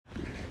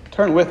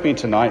Turn with me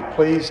tonight,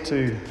 please,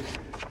 to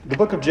the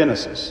book of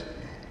Genesis,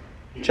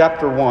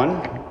 chapter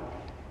 1,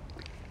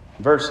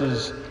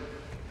 verses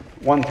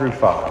 1 through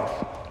 5.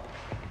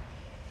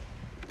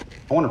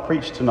 I want to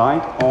preach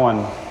tonight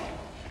on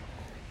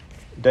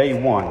day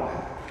 1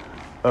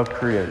 of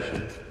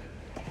creation.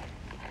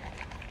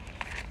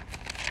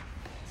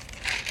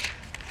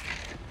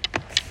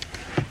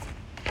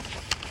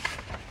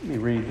 Let me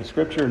read the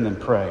scripture and then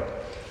pray.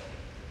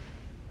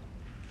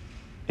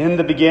 In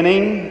the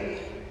beginning,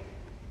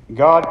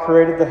 God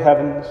created the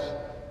heavens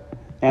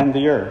and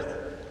the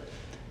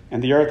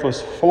earth was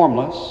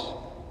formless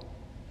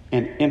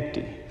and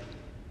empty,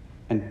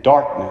 and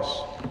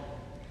darkness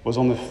was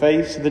on the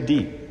face of the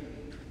deep,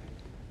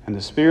 and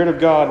the Spirit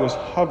of God was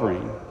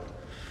hovering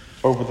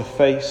over the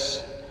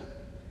face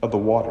of the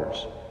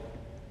waters.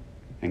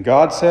 And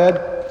God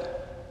said,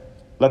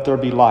 "Let there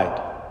be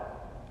light,"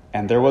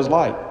 and there was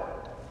light.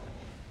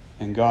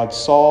 And God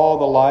saw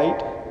the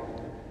light,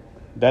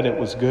 that it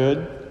was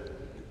good.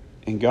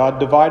 And God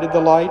divided the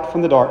light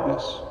from the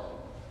darkness.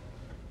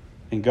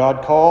 And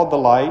God called the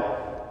light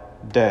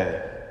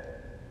day,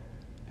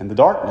 and the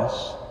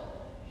darkness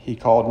he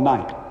called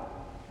night.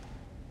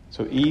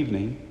 So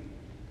evening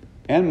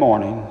and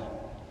morning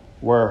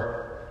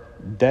were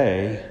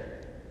day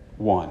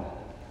 1.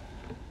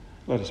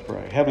 Let us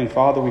pray. Heavenly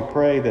Father, we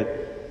pray that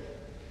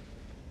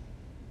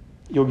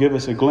you'll give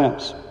us a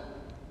glimpse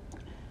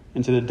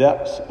into the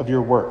depths of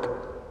your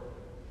work,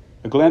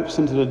 a glimpse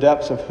into the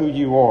depths of who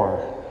you are,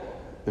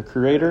 the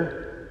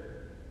Creator,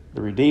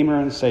 the Redeemer,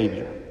 and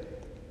Savior.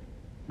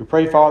 We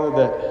pray, Father,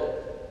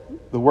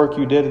 that the work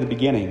you did at the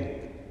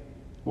beginning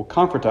will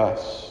comfort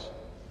us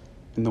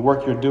in the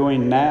work you're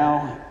doing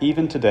now,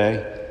 even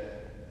today,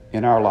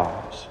 in our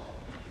lives.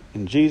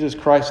 In Jesus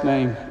Christ's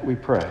name we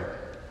pray.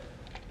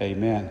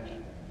 Amen.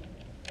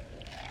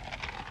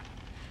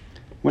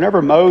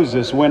 Whenever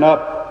Moses went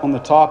up on the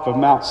top of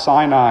Mount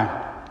Sinai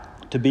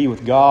to be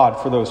with God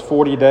for those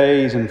 40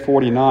 days and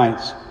 40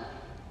 nights,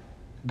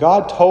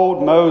 God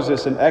told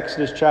Moses in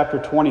Exodus chapter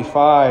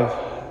 25,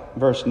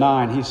 verse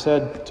 9, he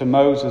said to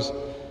Moses,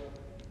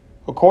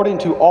 "According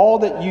to all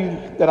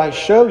that I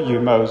show you,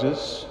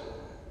 Moses,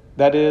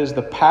 that is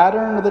the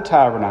pattern of the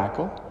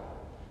tabernacle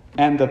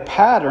and the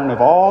pattern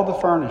of all the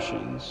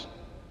furnishings,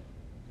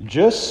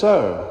 just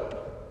so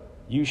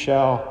you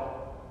shall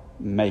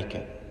make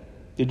it."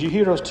 Did you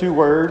hear those two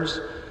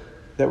words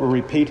that were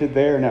repeated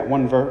there in that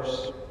one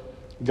verse?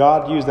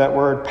 God used that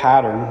word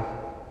pattern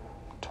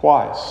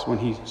twice when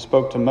he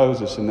spoke to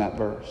Moses in that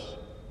verse.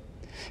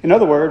 In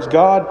other words,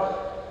 God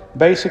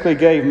basically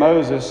gave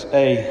Moses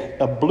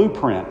a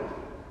blueprint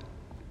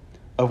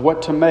of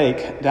what to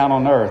make down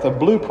on earth, a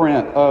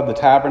blueprint of the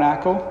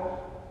tabernacle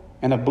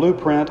and a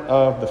blueprint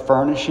of the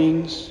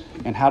furnishings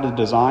and how to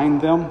design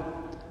them.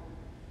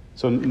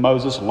 So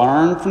Moses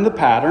learned from the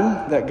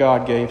pattern that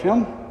God gave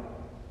him,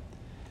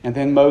 and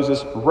then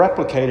Moses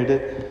replicated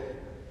it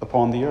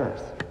upon the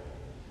earth.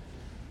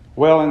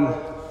 Well,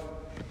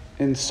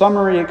 in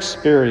summary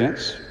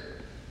experience,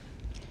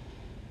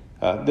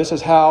 this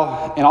is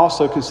how, and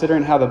also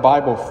considering how the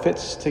Bible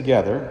fits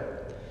together,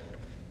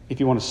 if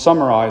you want to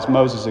summarize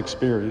Moses'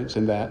 experience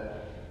in that,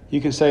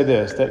 you can say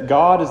this, that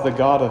God is the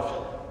God of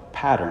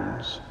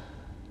patterns.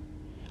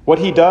 What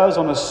he does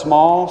on a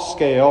small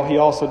scale, he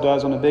also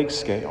does on a big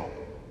scale.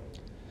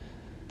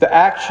 The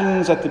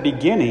actions at the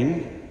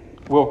beginning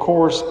will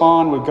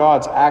correspond with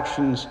God's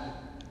actions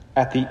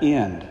at the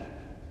end.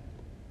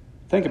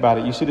 Think about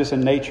it. You see this in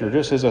nature.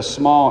 Just as a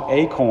small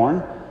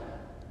acorn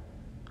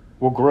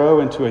will grow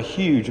into a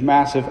huge,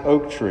 massive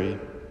oak tree.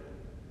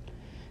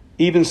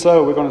 Even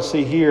so, we're going to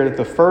see here that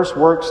the first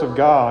works of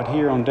God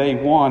here on day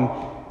 1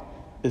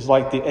 is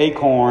like the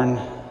acorn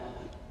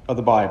of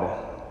the Bible.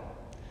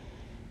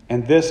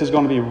 And this is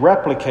going to be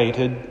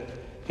replicated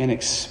and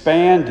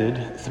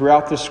expanded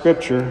throughout the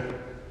Scripture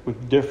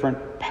with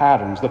different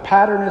patterns. The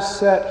pattern is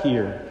set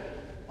here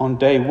on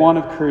day 1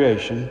 of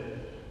creation,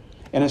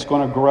 and it's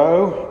going to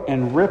grow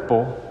and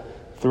ripple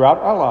throughout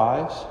our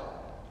lives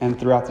and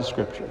throughout the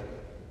Scripture.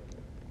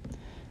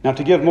 Now,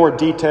 to give more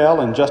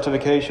detail and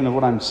justification of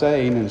what I'm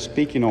saying and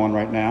speaking on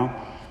right now,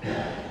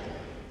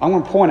 I'm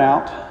going to point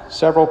out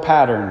several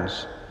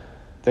patterns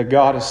that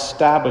God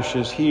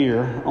establishes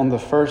here on the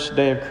first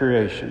day of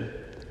creation.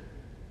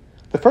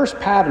 The first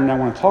pattern I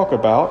want to talk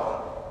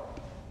about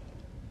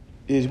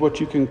is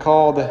what you can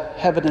call the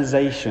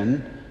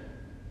heavenization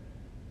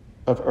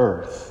of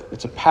earth.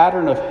 It's a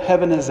pattern of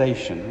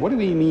heavenization. What do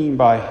we mean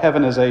by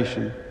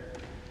heavenization?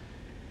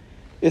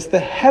 It's the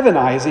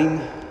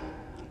heavenizing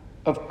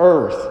of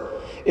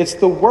earth. It's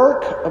the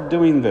work of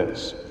doing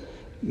this,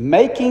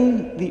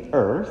 making the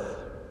earth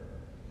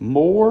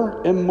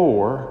more and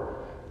more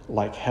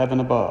like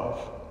heaven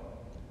above.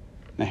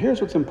 Now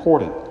here's what's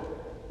important.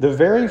 The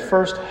very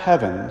first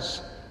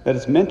heavens that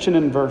is mentioned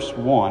in verse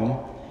 1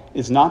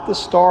 is not the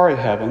starry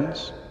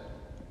heavens,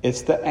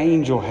 it's the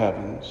angel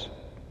heavens.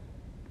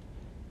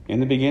 In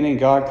the beginning,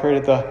 God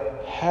created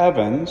the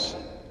heavens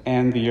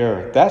and the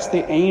earth. That's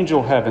the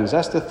angel heavens.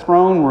 That's the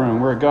throne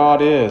room where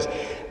God is.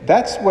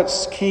 That's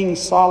what King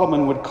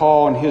Solomon would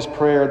call in his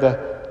prayer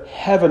the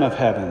heaven of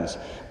heavens,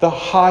 the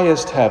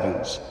highest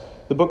heavens.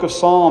 The book of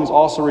Psalms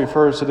also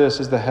refers to this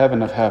as the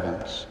heaven of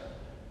heavens.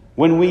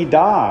 When we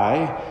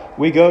die,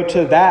 we go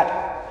to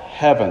that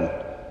heaven.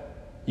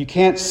 You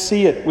can't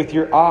see it with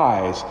your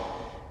eyes.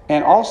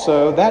 And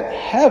also, that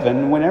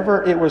heaven,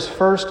 whenever it was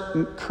first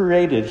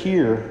created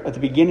here at the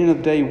beginning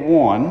of day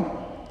one,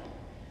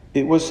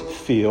 it was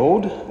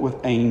filled with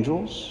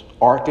angels,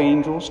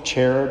 archangels,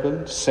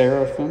 cherubim,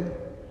 seraphim.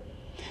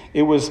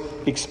 It was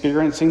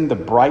experiencing the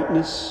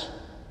brightness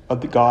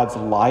of God's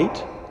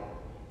light.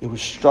 It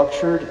was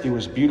structured. It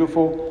was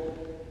beautiful.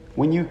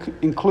 When you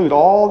include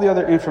all the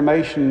other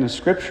information in the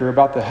Scripture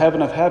about the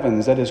heaven of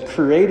heavens that is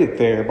created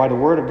there by the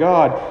Word of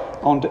God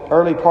on the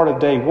early part of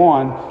day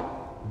one,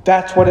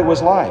 that's what it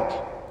was like.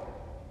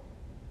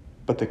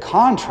 But the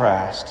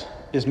contrast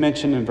is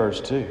mentioned in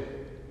verse 2.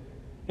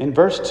 In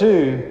verse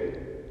 2,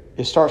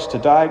 it starts to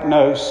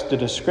diagnose the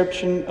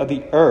description of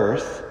the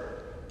earth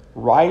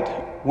right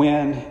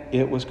when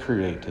it was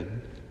created.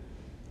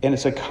 And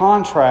it's a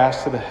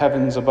contrast to the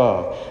heavens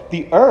above.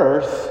 The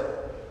earth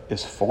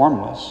is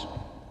formless.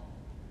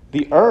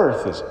 The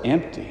earth is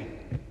empty.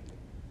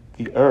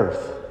 The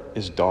earth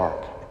is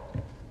dark.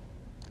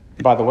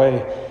 By the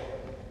way,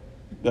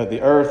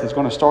 the earth is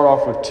going to start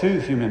off with 2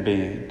 human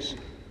beings.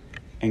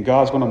 And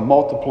God's going to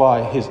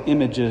multiply his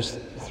images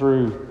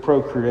through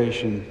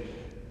procreation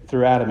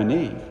through Adam and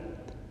Eve.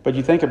 But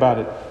you think about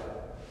it,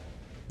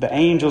 the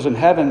angels in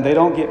heaven, they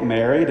don't get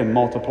married and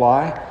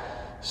multiply.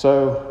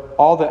 So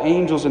all the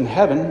angels in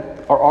heaven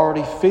are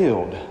already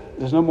filled.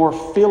 There's no more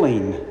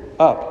filling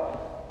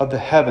up of the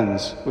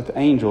heavens with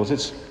angels.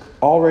 It's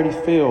already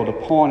filled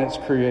upon its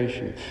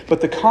creation. But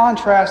the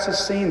contrast is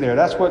seen there.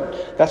 That's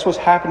what's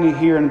happening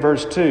here in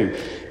verse 2.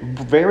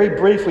 Very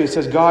briefly, it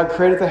says God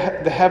created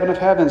the heaven of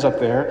heavens up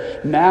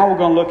there. Now we're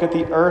going to look at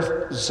the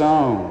earth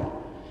zone.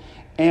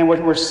 And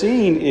what we're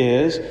seeing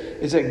is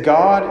that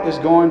God is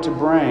going to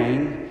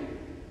bring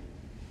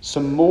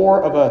some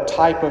more of a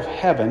type of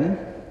heaven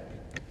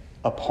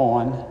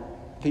upon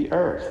the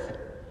earth.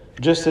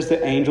 Just as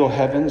the angel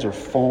heavens are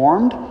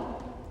formed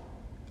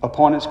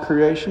upon its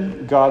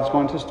creation, God's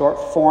going to start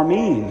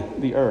forming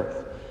the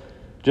earth.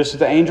 Just as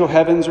the angel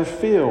heavens are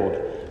filled,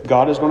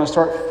 God is going to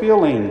start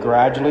filling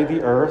gradually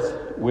the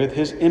earth with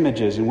his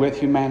images and with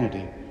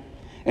humanity.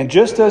 And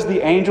just as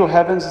the angel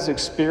heavens is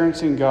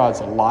experiencing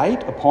God's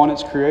light upon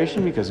its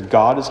creation, because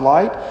God is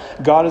light,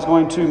 God is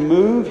going to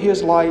move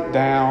his light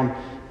down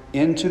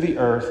into the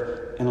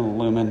earth and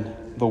illumine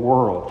the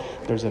world.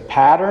 There's a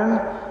pattern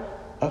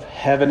of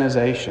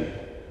heavenization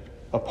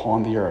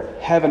upon the earth,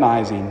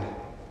 heavenizing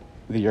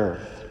the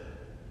earth.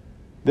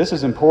 This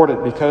is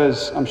important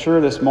because I'm sure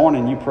this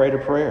morning you prayed a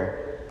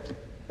prayer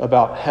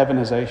about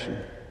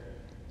heavenization.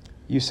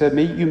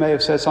 You may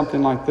have said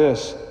something like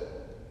this: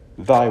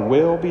 Thy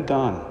will be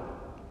done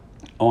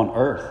on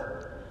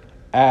earth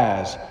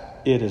as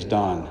it is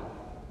done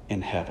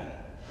in heaven.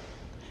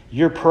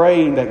 You're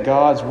praying that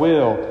God's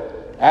will,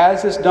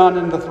 as it's done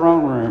in the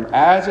throne room,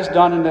 as it's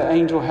done in the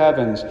angel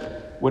heavens,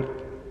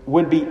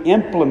 would be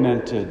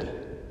implemented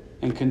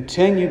and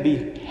continue to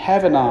be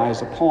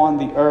heavenized upon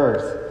the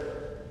earth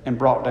and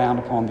brought down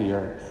upon the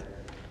earth.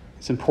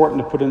 It's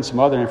important to put in some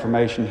other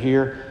information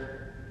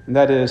here, and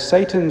that is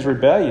Satan's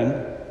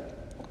rebellion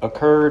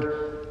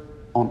occurred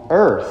on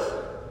earth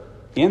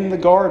in the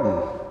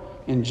garden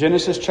in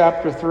Genesis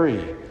chapter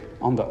 3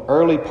 on the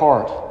early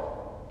part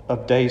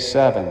of day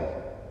 7.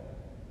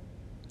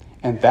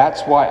 And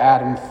that's why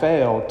Adam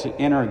failed to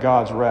enter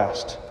God's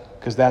rest,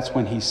 because that's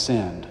when he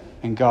sinned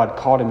and God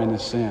caught him in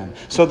his sin.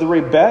 So the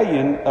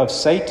rebellion of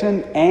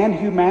Satan and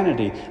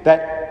humanity,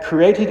 that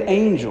created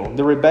angel,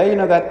 the rebellion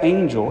of that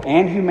angel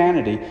and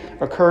humanity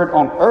occurred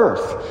on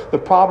earth. The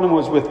problem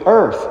was with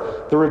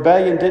earth. The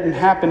rebellion didn't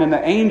happen in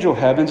the angel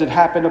heavens, it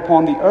happened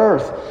upon the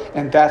earth.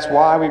 And that's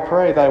why we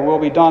pray, Thy will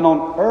be done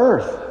on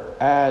earth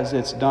as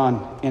it's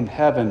done in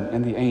heaven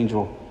in the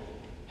angel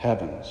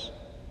heavens.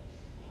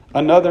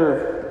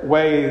 Another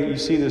way you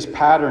see this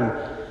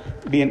pattern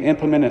being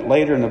implemented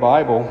later in the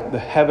Bible, the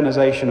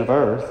heavenization of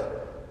earth,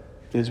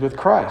 is with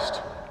Christ.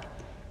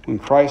 When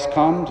Christ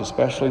comes,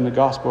 especially in the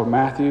Gospel of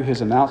Matthew, his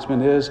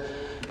announcement is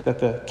that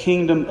the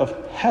kingdom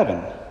of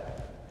heaven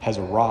has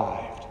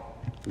arrived.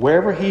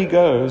 Wherever he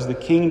goes, the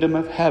kingdom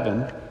of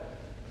heaven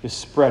is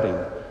spreading.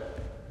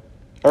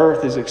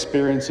 Earth is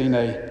experiencing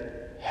a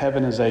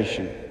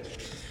heavenization.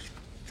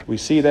 We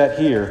see that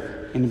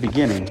here in the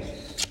beginning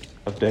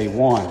of day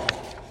 1.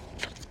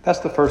 That's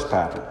the first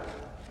pattern.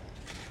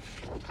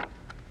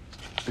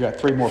 We've got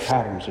 3 more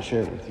patterns to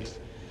share with you.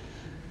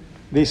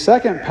 The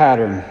second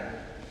pattern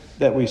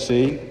that we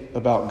see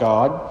about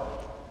God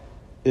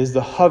is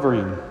the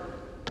hovering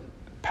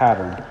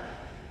pattern.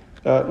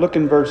 Look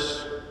in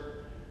verse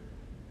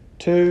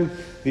 2.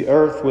 The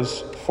earth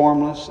was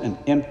formless and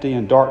empty,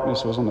 and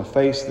darkness was on the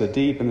face of the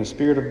deep, and the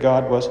Spirit of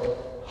God was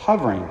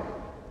hovering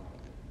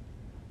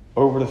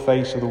over the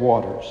face of the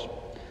waters.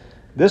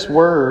 This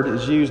word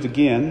is used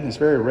again. It's a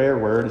very rare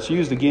word. It's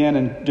used again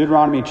in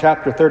Deuteronomy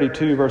chapter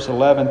 32, verse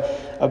 11,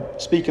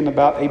 speaking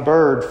about a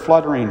bird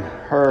fluttering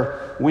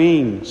her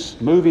wings,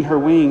 moving her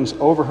wings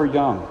over her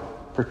young,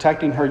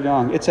 protecting her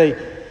young. It's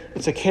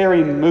a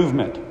carrying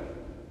movement.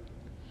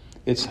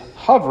 It's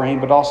hovering,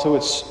 but also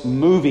it's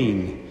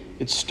moving.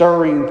 It's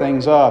stirring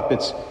things up.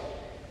 It's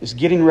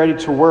getting ready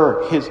to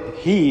work.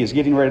 He is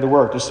getting ready to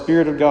work. The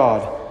Spirit of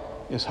God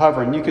is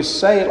hovering. You could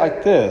say it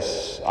like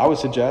this. I would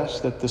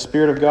suggest that the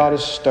Spirit of God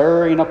is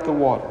stirring up the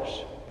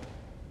waters.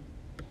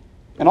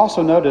 And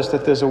also notice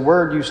that there's a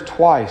word used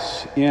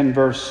twice in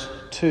verse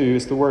 2.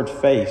 It's the word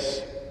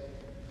face.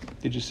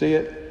 Did you see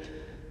it?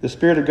 The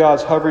Spirit of God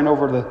is hovering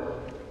over the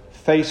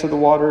face of the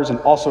waters. And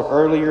also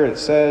earlier it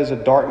says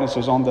that darkness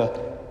was on the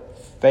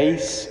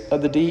face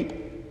of the deep.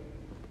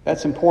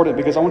 That's important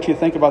because I want you to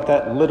think about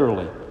that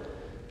literally.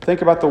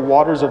 Think about the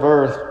waters of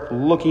earth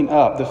looking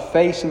up. The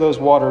face of those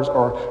waters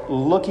are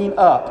looking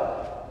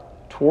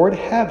up toward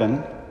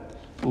heaven,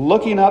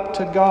 looking up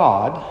to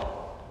God,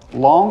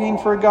 longing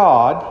for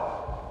God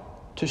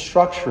to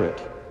structure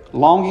it,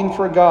 longing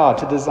for God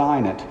to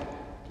design it,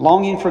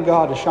 longing for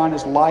God to shine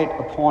His light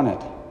upon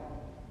it.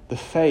 The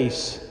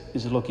face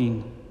is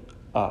looking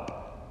up.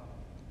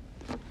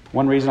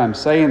 One reason I'm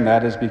saying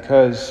that is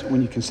because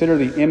when you consider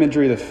the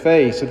imagery of the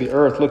face of the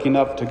earth looking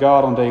up to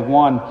God on day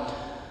one,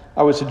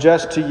 I would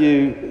suggest to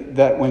you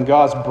that when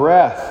God's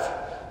breath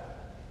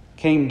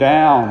came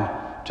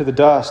down to the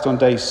dust on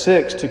day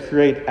 6 to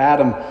create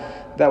Adam,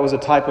 that was a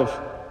type of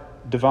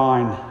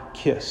divine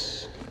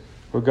kiss,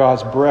 where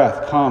God's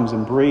breath comes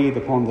and breathes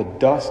upon the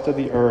dust of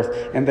the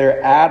earth. And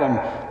there Adam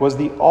was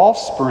the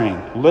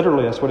offspring,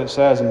 literally that's what it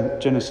says in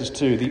Genesis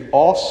 2, the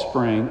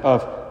offspring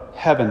of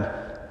heaven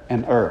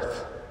and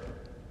earth.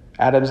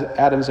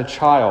 Adam's a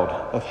child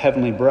of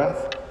heavenly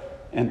breath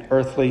and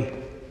earthly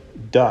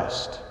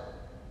dust.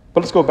 But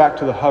let's go back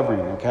to the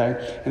hovering,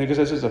 okay? And because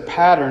this is a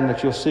pattern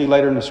that you'll see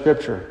later in the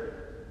Scripture.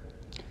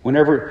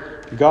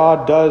 Whenever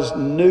God does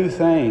new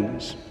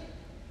things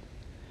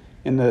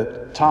in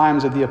the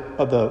times of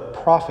the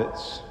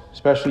prophets,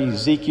 especially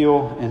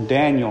Ezekiel and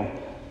Daniel,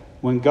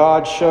 when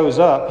God shows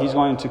up, He's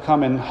going to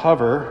come and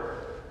hover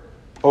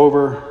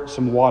over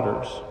some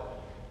waters.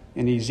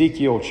 In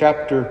Ezekiel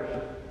chapter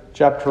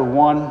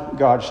 1,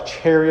 God's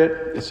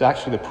chariot, it's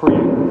actually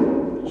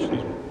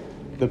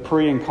the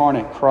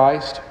pre-incarnate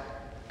Christ,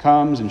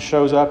 comes and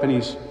shows up and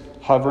He's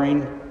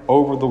hovering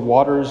over the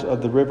waters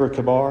of the river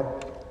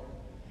Kebar.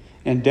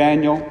 In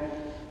Daniel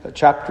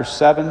chapter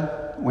 7,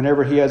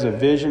 whenever he has a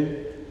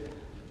vision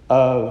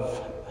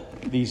of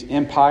these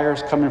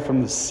empires coming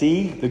from the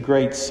sea, the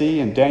great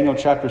sea, in Daniel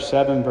chapter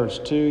 7 verse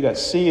 2, that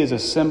sea is a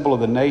symbol of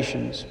the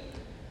nations.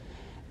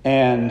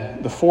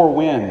 And the four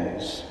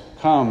winds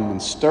come and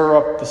stir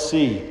up the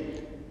sea.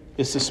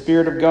 It's the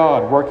Spirit of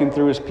God working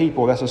through His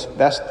people.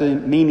 That's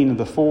the meaning of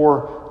the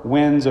four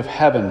winds of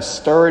heaven,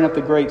 stirring up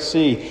the great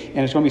sea. And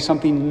it's going to be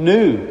something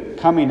new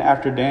coming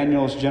after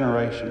Daniel's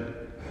generation.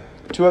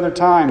 2 other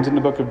times in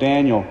the book of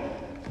Daniel,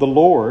 the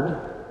Lord,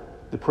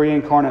 the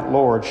pre-incarnate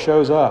Lord,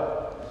 shows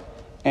up.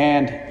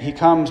 And He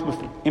comes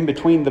in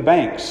between the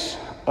banks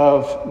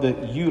of the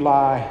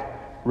Ulai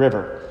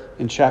River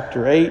in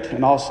chapter 8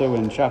 and also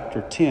in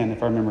chapter 10,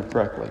 if I remember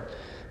correctly.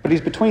 But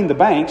He's between the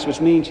banks, which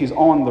means He's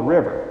on the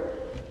river.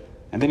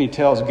 And then He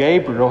tells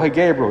Gabriel, hey,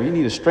 Gabriel, you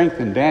need to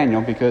strengthen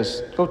Daniel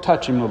because go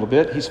touch him a little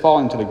bit. He's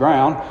falling to the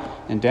ground.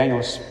 And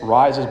Daniel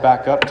rises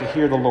back up to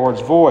hear the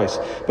Lord's voice.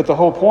 But the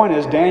whole point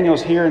is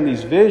Daniel's hearing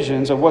these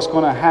visions of what's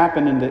going to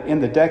happen in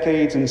the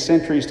decades and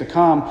centuries to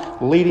come,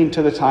 leading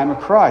to the time of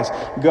Christ.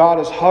 God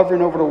is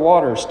hovering over the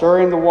waters,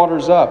 stirring the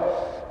waters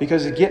up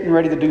because He's getting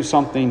ready to do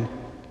something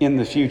in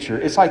the future.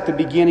 It's like the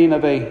beginning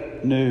of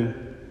a new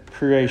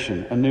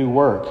creation, a new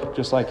work,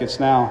 just like it's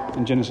now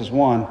in Genesis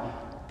 1,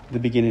 the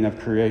beginning of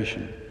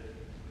creation.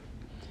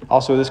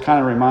 Also, this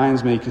kind of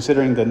reminds me,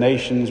 considering the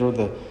nations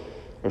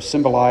or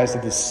symbolized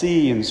of the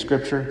sea in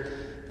Scripture,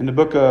 in the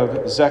book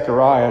of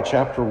Zechariah,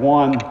 chapter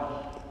 1,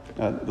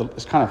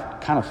 it's kind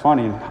of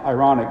funny and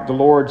ironic. The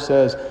Lord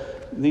says,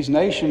 these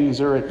nations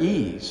are at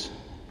ease.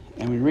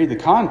 And when we read the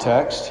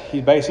context,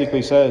 He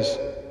basically says,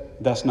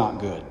 that's not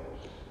good.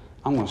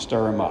 I'm going to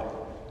stir them up.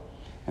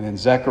 And then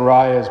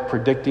Zechariah is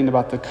predicting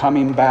about the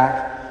coming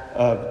back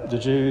of the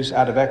Jews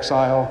out of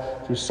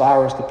exile through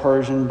Cyrus the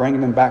Persian,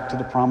 bringing them back to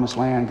the promised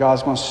land.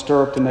 God's going to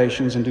stir up the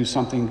nations and do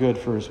something good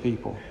for His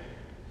people.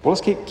 Well,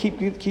 let's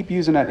keep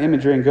using that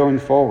imagery and going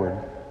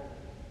forward.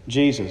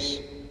 Jesus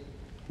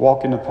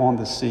walking upon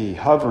the sea,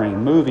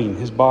 hovering, moving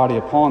His body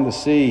upon the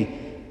sea.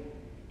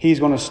 He's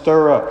going to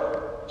stir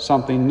up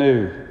something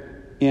new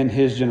in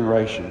His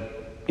generation,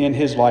 in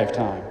His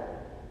lifetime.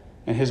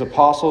 And His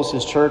apostles,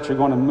 His church, are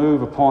going to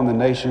move upon the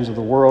nations of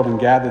the world and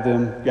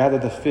gather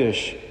the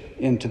fish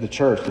into the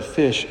church, the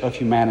fish of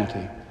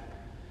humanity.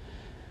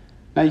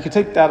 Now you can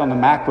take that on the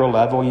macro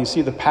level and you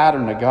see the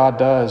pattern that God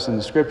does in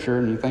the Scripture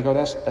and you think, oh,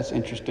 that's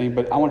interesting.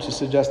 But I want to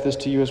suggest this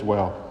to you as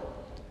well.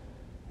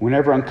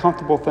 Whenever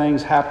uncomfortable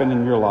things happen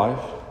in your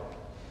life,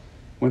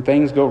 when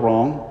things go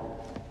wrong,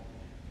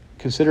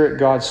 consider it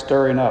God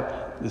stirring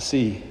up the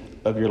sea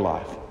of your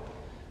life.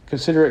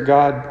 Consider it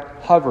God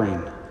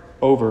hovering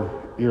over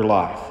your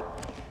life.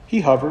 He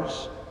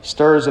hovers,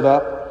 stirs it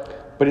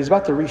up, but he's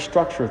about to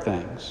restructure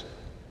things.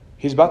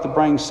 He's about to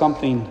bring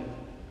something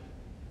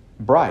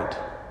bright,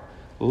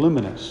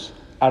 luminous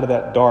out of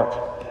that dark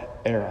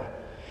era.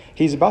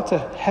 He's about to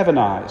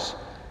heavenize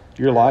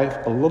your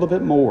life a little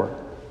bit more,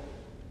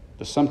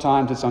 but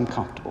sometimes it's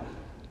uncomfortable.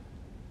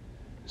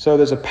 So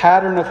there's a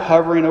pattern of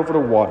hovering over the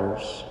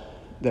waters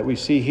that we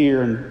see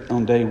here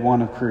on day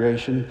one of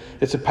creation.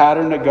 It's a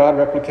pattern that God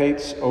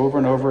replicates over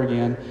and over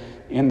again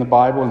in the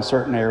Bible in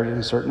certain areas,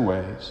 in certain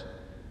ways.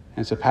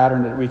 And it's a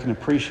pattern that we can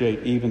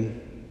appreciate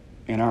even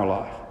in our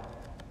life.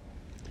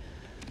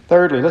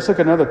 Thirdly, let's look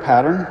at another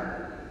pattern.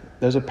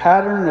 There's a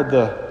pattern of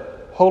the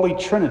Holy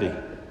Trinity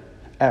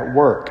at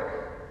work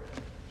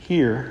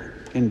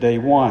here in day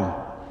one.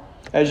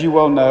 As you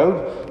well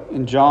know,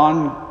 in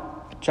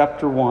John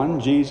chapter 1,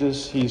 he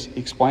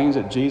explains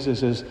that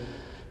Jesus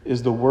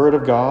is the Word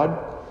of God,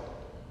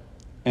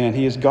 and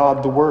he is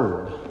God the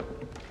Word.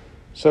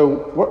 So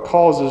what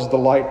causes the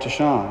light to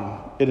shine?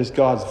 It is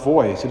God's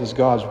voice. It is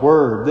God's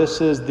Word.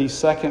 This is the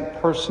second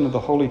person of the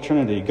Holy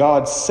Trinity.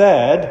 God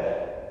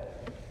said,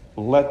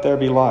 "Let there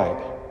be light."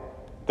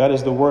 That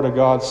is the Word of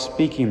God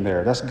speaking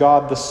there. That's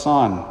God the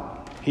Son.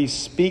 He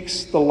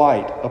speaks the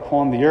light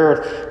upon the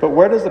earth. But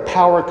where does the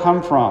power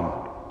come from?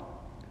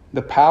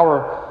 The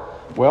power,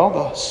 well,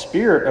 the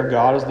Spirit of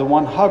God is the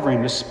one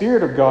hovering. The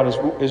Spirit of God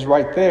is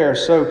right there.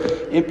 So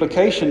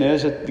implication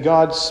is that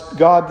God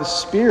the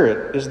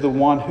Spirit is the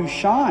one who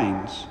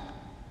shines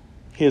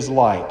his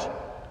light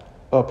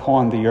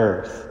upon the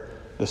earth.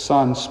 The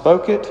Son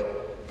spoke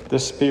it. The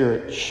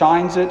Spirit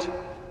shines it.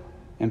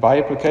 And by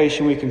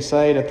implication, we can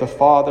say that the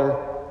Father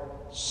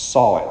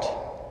saw it.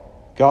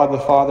 God the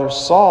Father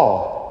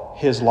saw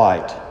his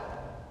light.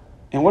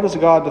 And what does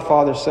God the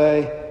Father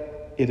say?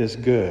 It is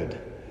good.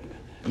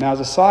 Now, as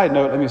a side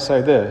note, let me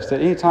say this, that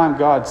anytime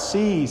God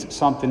sees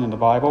something in the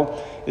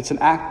Bible, it's an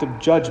act of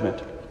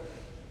judgment.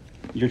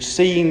 You're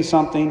seeing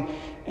something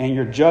and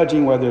you're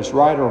judging whether it's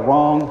right or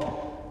wrong.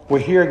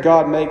 Well, here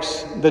God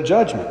makes the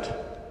judgment.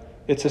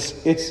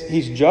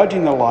 He's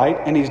judging the light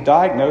and he's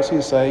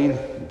diagnosing, saying,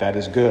 that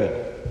is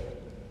good.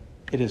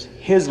 It is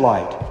his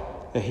light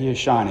that he is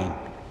shining.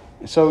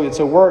 So it's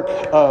a work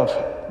of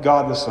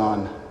God the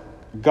Son,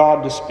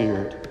 God the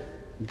Spirit,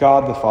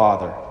 God the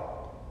Father.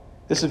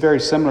 This is very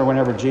similar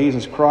whenever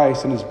Jesus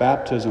Christ in his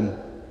baptism,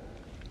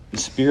 the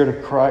Spirit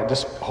of Christ,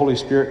 this Holy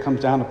Spirit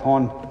comes down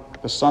upon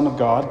the Son of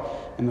God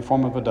in the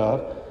form of a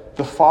dove.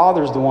 The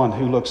Father is the one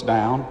who looks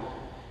down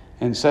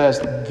and says,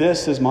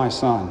 "This is my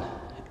Son,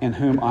 in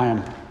whom I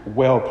am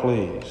well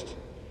pleased."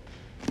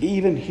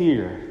 Even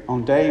here,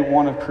 on day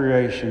one of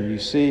creation, you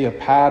see a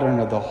pattern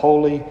of the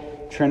Holy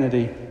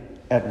Trinity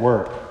at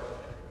work.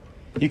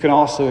 You can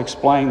also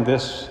explain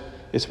this.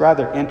 It's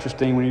rather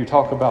interesting when you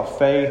talk about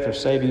faith or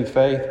saving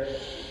faith.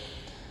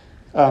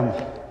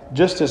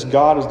 Just as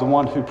God is the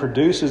one who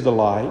produces the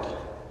light,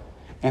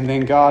 and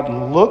then God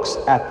looks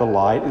at the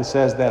light and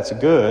says that's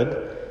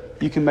good,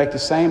 you can make the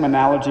same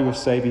analogy with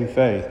saving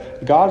faith.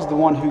 God's the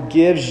one who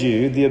gives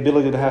you the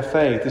ability to have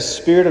faith. The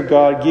Spirit of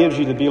God gives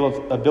you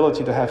the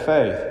ability to have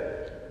faith.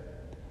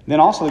 Then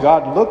also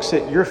God looks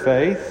at your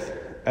faith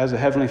as a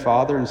Heavenly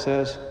Father and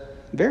says,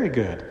 very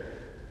good.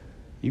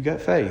 You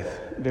got faith.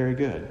 Very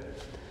good.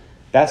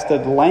 That's the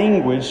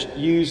language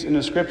used in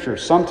the Scripture.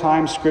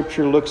 Sometimes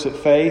Scripture looks at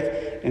faith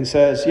and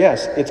says,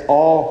 yes, it's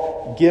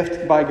all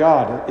gift by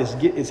God.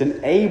 It's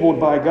enabled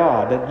by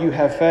God that you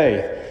have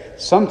faith.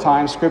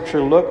 Sometimes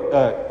Scripture looks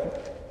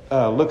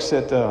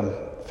at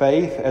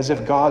faith as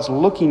if God's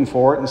looking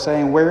for it and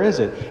saying, where is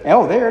it?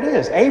 Oh, there it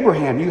is.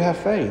 Abraham, you have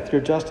faith.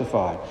 You're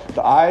justified.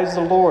 The eyes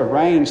of the Lord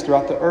range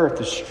throughout the earth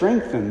to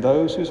strengthen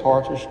those whose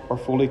hearts are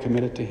fully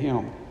committed to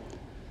Him.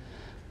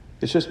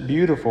 It's just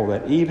beautiful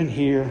that even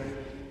here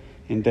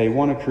in day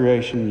one of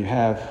creation, you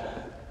have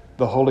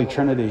the Holy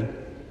Trinity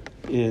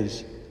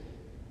is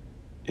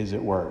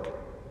at work.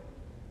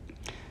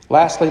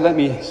 Lastly, let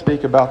me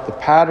speak about the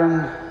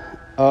pattern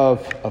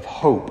of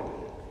hope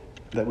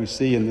that we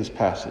see in this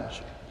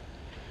passage.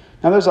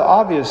 Now, there's an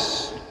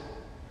obvious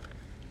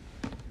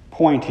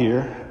point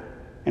here,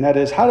 and that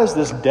is, how does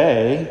this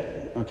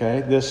day,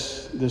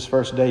 this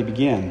first day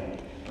begin?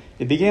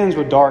 It begins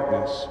with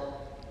darkness.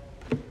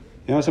 You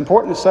know, it's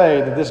important to say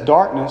that this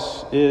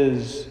darkness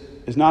is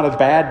not a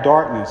bad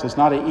darkness. It's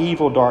not an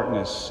evil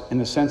darkness in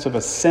the sense of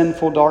a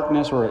sinful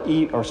darkness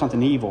or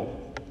something evil.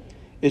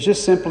 It's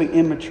just simply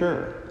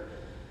immature.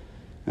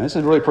 And this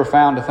is really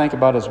profound to think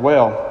about as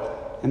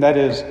well. And that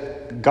is,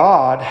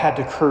 God had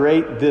to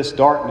create this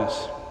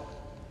darkness.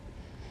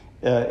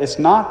 It's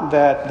not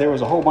that there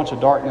was a whole bunch of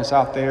darkness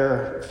out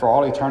there for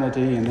all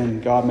eternity and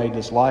then God made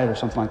this light or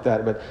something like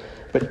that.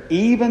 But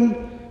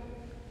even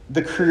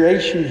the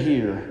creation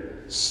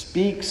here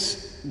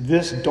speaks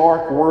this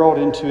dark world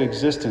into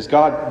existence.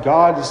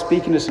 God is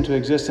speaking this into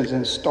existence,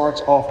 and it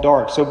starts off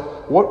dark. So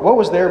what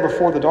was there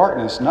before the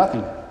darkness?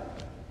 Nothing.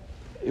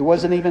 It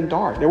wasn't even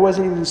dark. There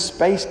wasn't even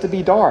space to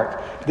be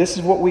dark. This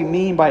is what we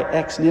mean by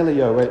ex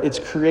nihilo. It's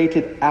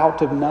created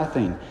out of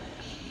nothing.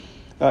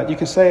 You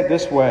can say it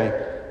this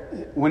way.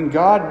 When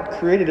God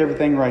created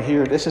everything right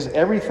here, this is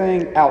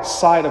everything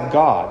outside of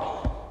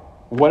God.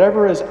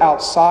 Whatever is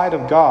outside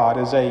of God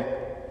is a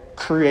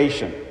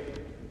creation.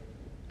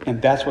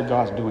 And that's what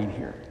God's doing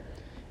here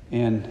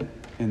in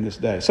this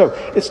day. So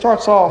it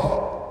starts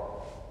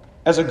off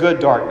as a good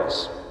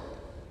darkness,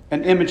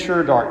 an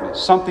immature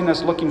darkness, something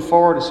that's looking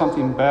forward to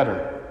something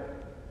better.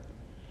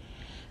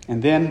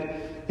 And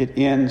then it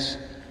ends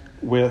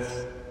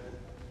with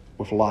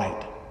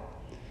light.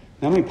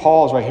 Now let me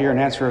pause right here and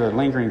answer a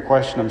lingering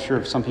question I'm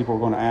sure some people are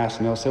going to ask.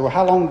 And they'll say, well,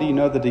 how long do you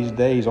know that these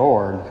days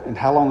are? And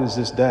how long is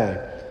this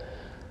day?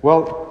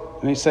 Well,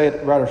 let me say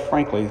it rather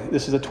frankly.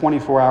 This is a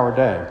 24-hour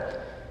day,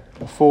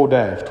 a full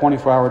day, a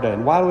 24-hour day.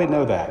 And why do we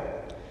know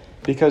that?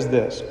 Because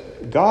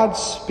God's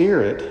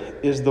Spirit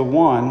is the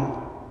one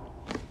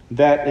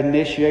that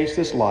initiates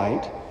this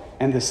light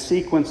and the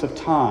sequence of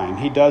time.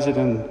 He does it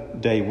in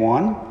day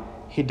 1,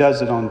 He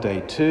does it on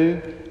day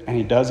 2, and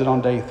He does it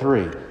on day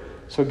 3.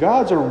 So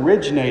God's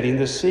originating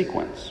this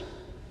sequence.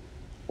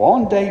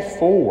 On day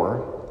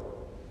 4,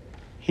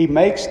 He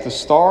makes the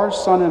stars,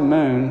 sun, and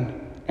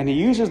moon, and He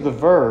uses the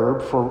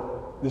verb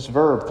for this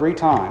verb 3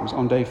 times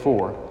on day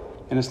 4.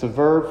 And it's the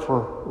verb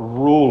for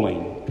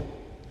ruling.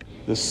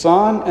 The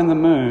sun and the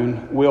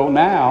moon will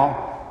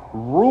now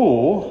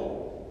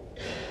rule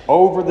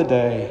over the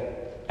day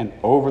and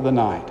over the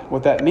night.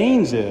 What that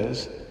means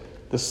is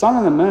the sun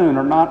and the moon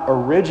are not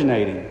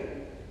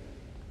originating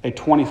a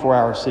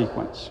 24-hour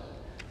sequence.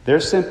 They're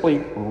simply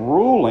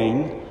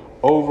ruling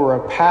over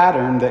a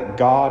pattern that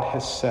God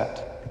has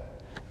set.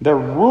 They're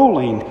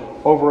ruling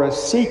over a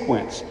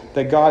sequence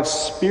that God's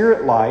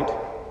Spirit light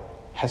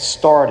has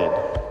started.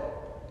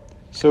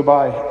 So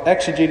by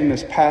exegeting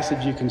this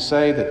passage, you can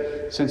say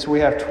that since we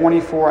have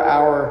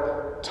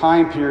 24-hour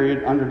time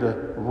period under the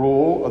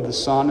rule of the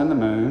sun and the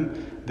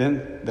moon,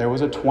 then there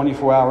was a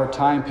 24-hour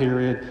time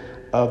period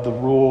of the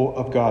rule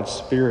of God's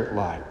Spirit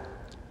light.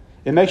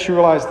 It makes you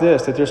realize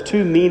this, that there's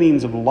 2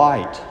 meanings of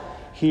light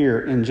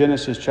here in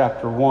Genesis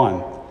chapter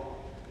 1.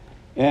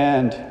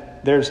 And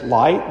there's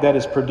light that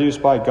is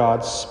produced by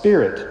God's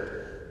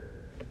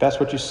Spirit. That's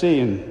what you see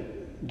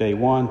in day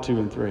 1, 2,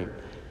 and 3.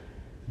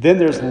 Then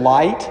there's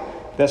light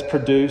that's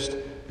produced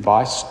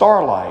by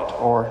starlight,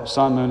 or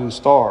sun, moon, and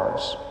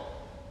stars.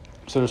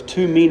 So there's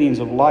 2 meanings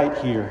of light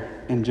here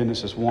in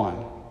Genesis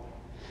 1.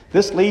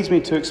 This leads me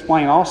to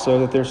explain also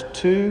that there's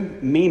 2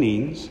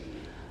 meanings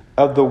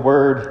of the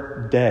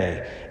word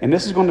day. And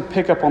this is going to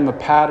pick up on the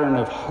pattern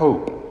of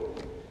hope.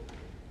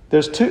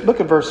 There's 2, look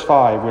at verse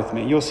 5 with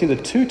me. You'll see the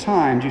 2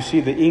 times you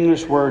see the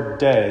English word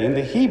day. In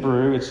the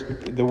Hebrew,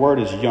 the word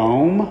is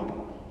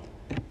yom.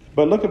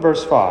 But look at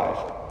verse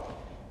 5.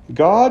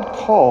 God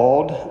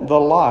called the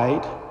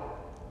light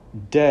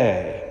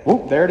day.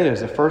 Whoop, there it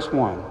is, the first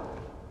one.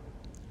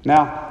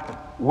 Now,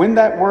 when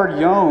that word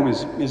yom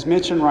is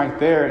mentioned right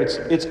there,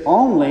 it's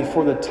only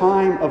for the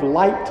time of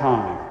light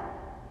time,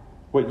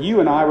 what you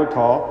and I would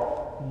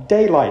call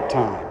daylight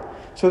time.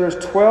 So there's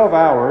 12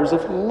 hours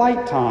of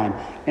light time,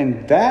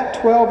 and that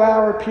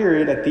 12-hour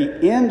period, at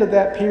the end of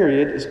that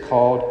period, is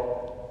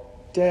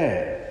called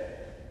day.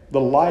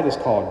 The light is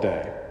called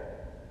day.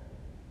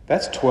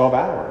 That's 12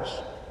 hours.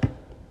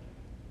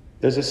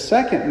 There's a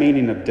second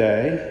meaning of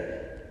day.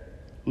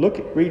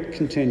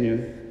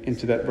 Continue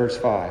into that verse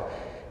 5.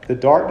 The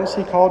darkness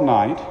he called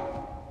night.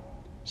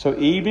 So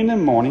evening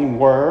and morning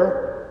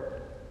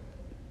were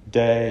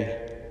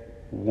day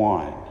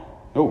 1.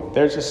 Oh,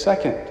 there's a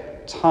second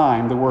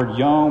time the word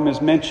yom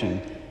is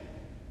mentioned.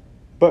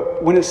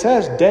 But when it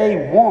says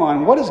day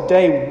 1, what is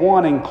day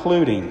 1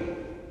 including?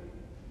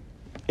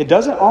 It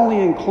doesn't only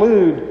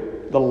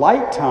include the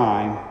light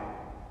time.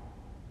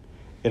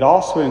 It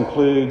also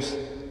includes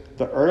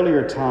the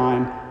earlier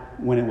time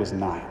when it was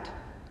night.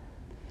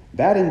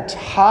 That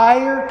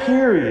entire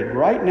period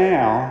right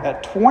now,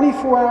 that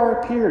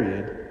 24-hour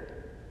period,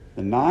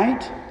 the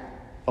night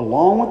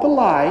along with the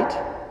light,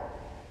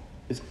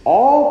 is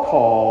all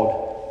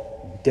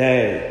called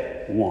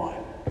day 1.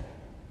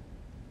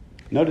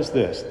 Notice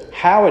this.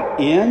 How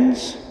it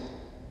ends,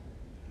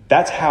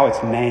 that's how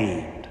it's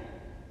named.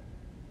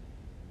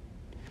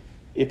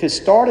 If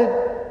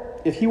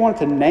he wanted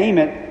to name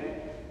it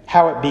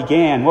how it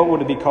began, what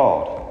would it be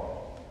called?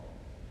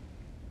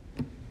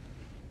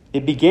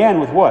 It began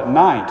with what?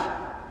 Night.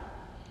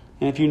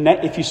 And if you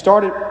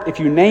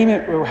name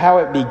it how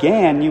it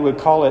began, you would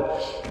call it,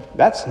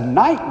 that's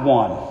night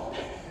 1.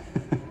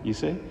 You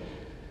see?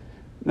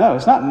 No,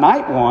 it's not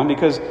night 1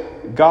 because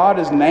God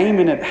is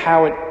naming it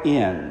how it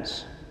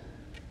ends.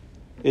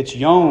 It's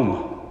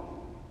Yom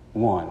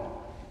 1.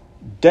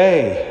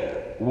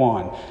 Day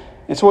 1.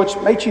 And so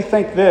it makes you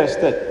think this,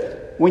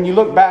 that when you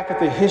look back at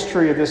the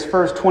history of this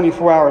first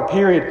 24-hour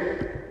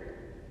period,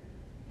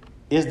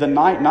 is the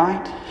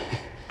night?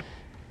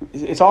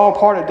 It's all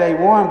part of day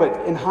 1,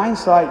 but in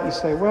hindsight, you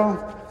say,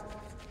 well,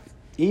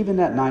 even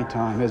that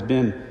nighttime has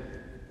been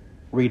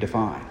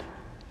redefined.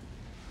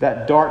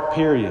 That dark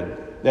period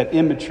that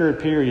immature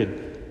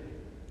period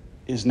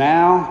is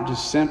now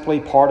just simply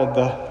part of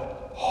the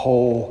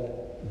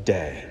whole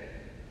day.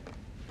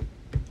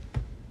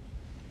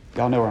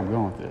 Y'all know where I'm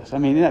going with this. I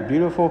mean, isn't that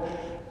beautiful?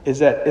 Is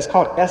that it's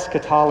called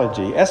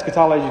eschatology.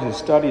 Eschatology is the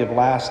study of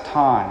last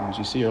times,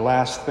 you see, or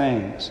last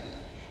things.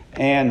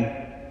 And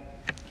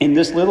in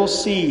this little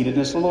seed, in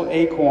this little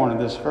acorn of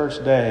this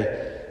first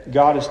day,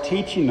 God is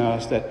teaching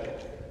us that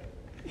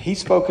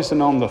He's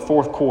focusing on the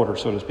fourth quarter,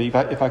 so to speak.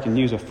 If I can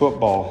use a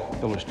football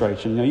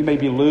illustration. You may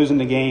be losing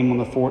the game on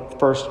the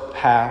first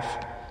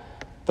half,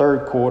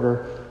 third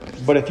quarter.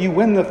 But if you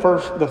win the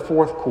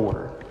fourth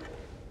quarter,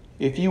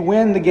 if you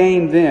win the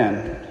game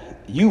then,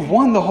 you've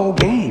won the whole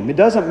game. It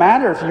doesn't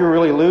matter if you're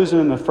really losing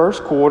in the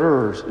first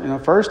quarter or in the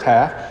first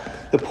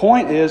half. The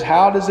point is,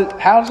 how does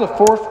the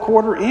fourth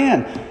quarter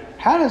end?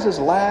 How does this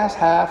last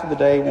half of the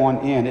day one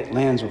end? It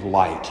ends with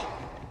light.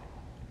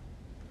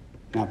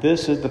 Now,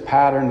 this is the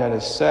pattern that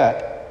is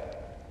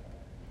set.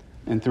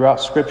 And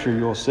throughout Scripture,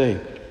 you'll see.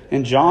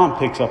 And John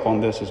picks up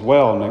on this as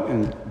well.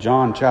 In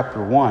John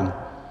chapter 1,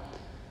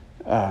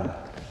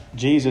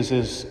 Jesus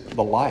is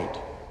the light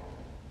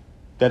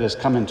that has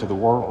come into the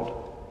world.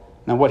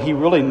 Now, what he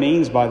really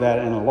means by that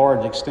in a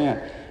large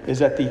extent is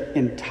that the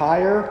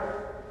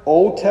entire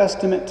Old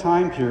Testament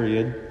time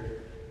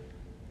period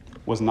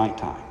was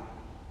nighttime.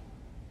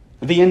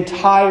 The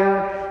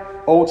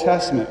entire Old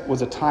Testament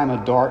was a time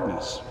of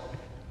darkness.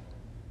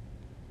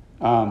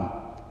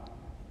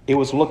 It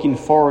was looking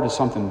forward to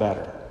something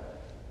better.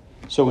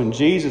 So when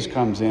Jesus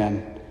comes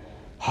in,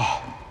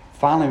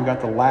 finally we've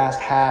got the last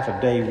half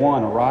of day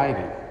one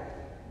arriving.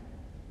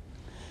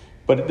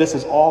 But this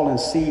is all in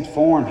seed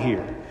form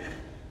here.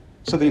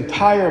 So the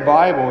entire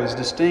Bible is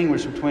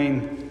distinguished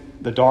between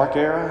the dark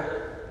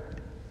era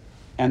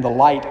and the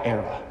light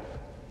era.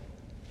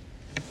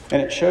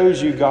 And it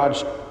shows you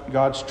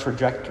God's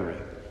trajectory.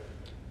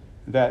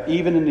 That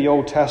even in the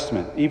Old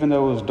Testament, even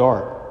though it was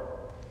dark,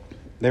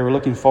 they were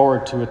looking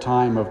forward to a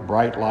time of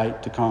bright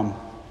light to come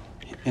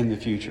in the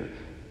future.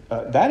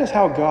 That is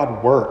how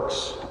God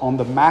works on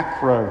the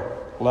macro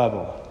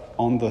level,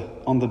 on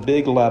the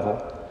big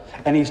level.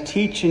 And He's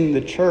teaching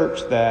the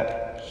church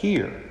that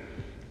here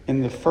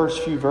in the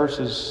first few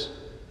verses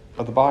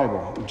of the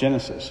Bible,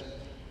 Genesis.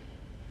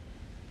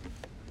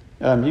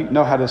 You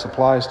know how this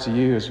applies to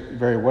you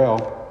very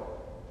well.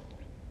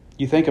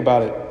 You think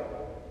about it.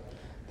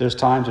 There's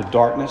times of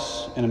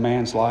darkness in a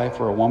man's life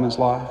or a woman's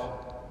life.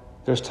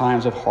 There's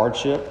times of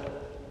hardship.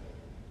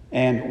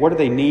 And what do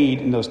they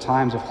need in those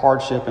times of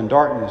hardship and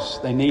darkness?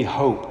 They need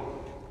hope.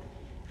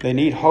 They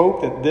need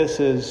hope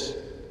that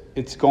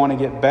it's going to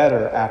get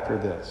better after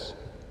this.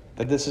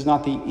 That this is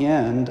not the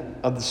end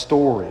of the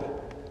story.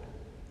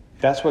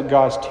 That's what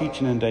God's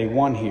teaching in day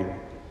one here.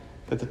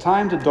 That the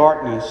times of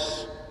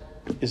darkness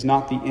is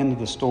not the end of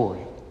the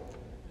story.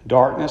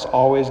 Darkness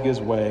always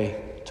gives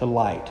way to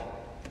light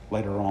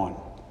later on.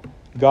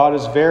 God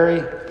is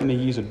let me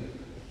use a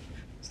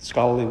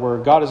scholarly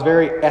word, God is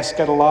very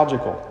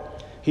eschatological.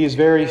 He is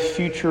very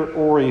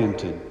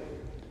future-oriented.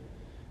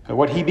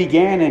 What He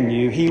began in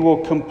you, He will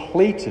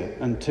complete it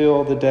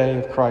until the day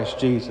of Christ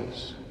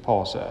Jesus,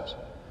 Paul says.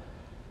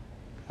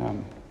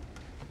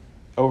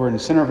 Over in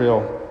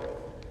Centerville,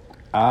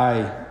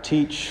 I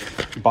teach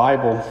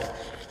Bible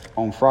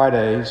on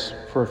Fridays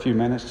for a few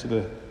minutes to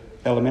the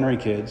elementary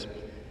kids.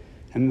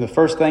 And the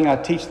first thing I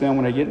teach them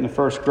when they get in the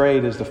first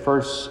grade is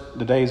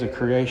the days of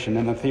creation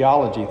and the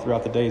theology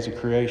throughout the days of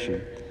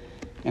creation.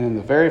 And in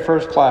the very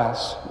first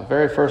class, the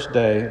very first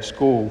day of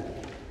school,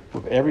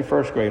 with every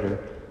first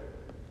grader,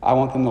 I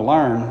want them to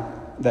learn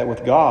that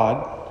with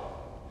God,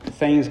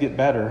 things get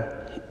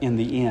better in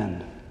the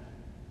end.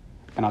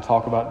 And I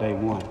talk about day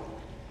one.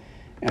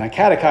 And I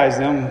catechize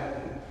them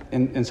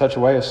in such a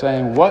way of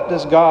saying, what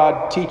does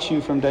God teach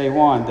you from day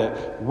one?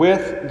 That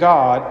with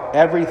God,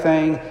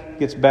 everything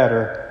gets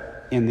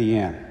better in the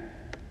end.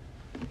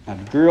 I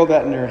grill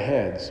that in their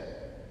heads.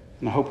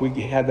 And I hope we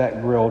had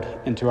that grilled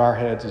into our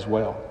heads as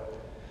well.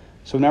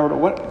 So no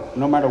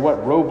matter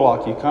what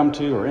roadblock you come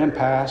to, or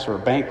impasse, or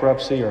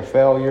bankruptcy, or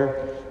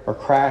failure, or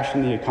crash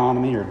in the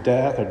economy, or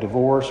death, or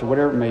divorce, or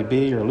whatever it may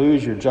be, or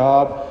lose your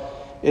job,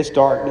 it's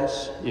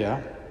darkness,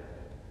 yeah.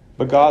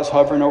 But God's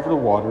hovering over the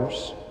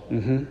waters.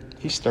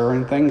 He's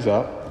stirring things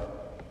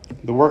up.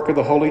 The work of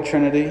the Holy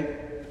Trinity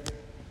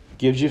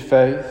gives you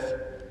faith.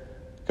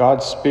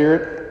 God's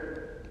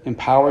Spirit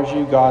empowers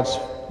you.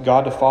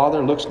 God the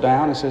Father looks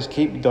down and says,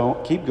 keep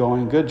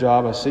going. Good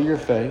job. I see your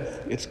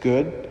faith. It's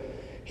good.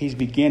 He's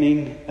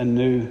beginning a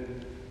new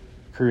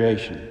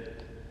creation.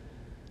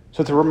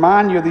 So to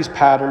remind you of these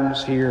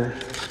patterns here,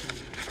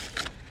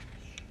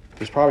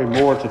 there's probably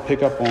more to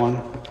pick up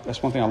on.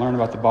 That's one thing I learned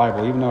about the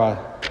Bible. Even though I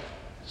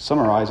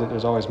summarize it,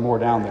 there's always more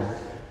down there.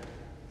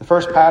 The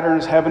first pattern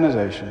is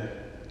heavenization.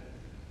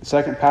 The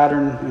second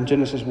pattern in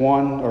Genesis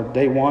 1, or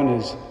day one,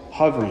 is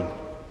hovering.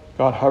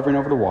 God hovering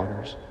over the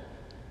waters.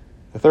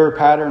 The third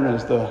pattern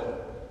is the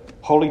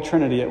Holy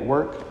Trinity at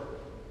work.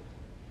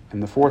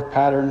 And the fourth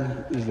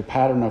pattern is the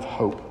pattern of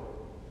hope,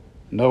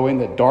 knowing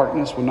that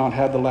darkness will not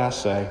have the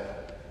last say,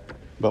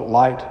 but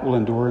light will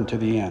endure unto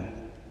the end.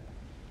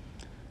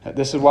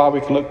 This is why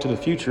we can look to the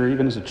future,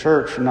 even as a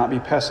church, and not be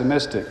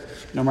pessimistic,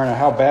 no matter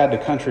how bad the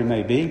country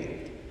may be.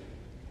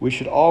 We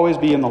should always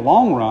be, in the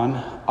long run,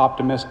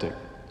 optimistic.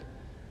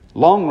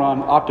 Long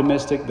run,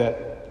 optimistic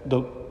that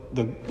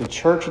the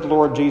church of the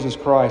Lord Jesus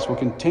Christ will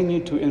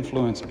continue to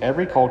influence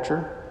every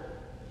culture,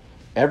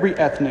 every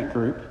ethnic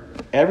group,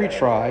 every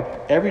tribe,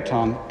 every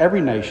tongue,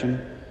 every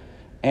nation,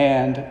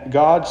 and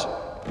God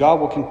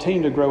will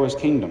continue to grow His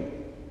kingdom.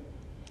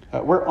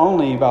 We're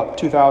only about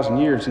 2,000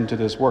 years into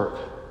this work.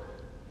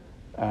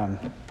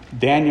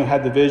 Daniel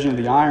had the vision of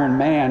the Iron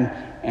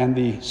Man, and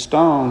the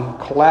stone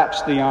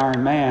collapsed the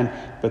Iron Man,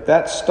 but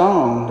that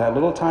stone, that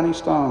little tiny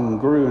stone,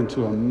 grew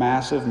into a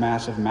massive,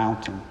 massive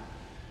mountain.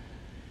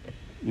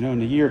 In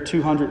the year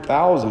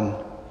 200,000,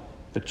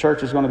 the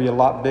church is going to be a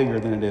lot bigger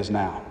than it is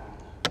now.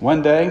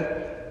 One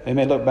day, they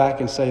may look back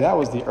and say, that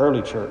was the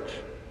early church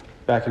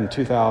back in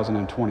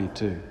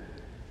 2022.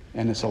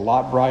 And it's a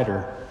lot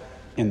brighter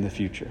in the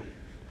future.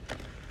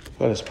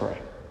 Let us pray.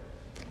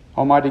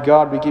 Almighty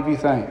God, we give you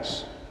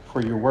thanks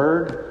for your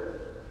word.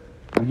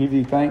 We give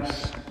you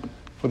thanks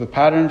for the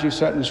patterns you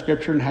set in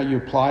Scripture and how you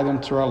apply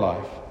them to our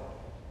life.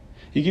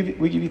 We give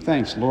you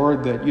thanks,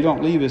 Lord, that you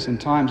don't leave us in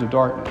times of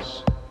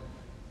darkness.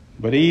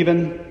 But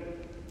even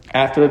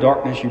after the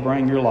darkness, you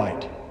bring your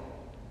light.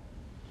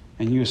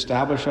 And you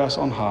establish us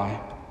on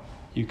high.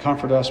 You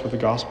comfort us with the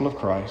gospel of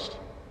Christ.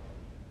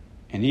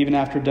 And even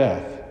after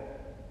death,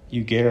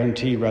 you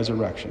guarantee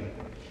resurrection.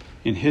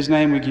 In His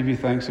name we give you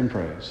thanks and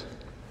praise.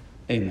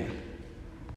 Amen.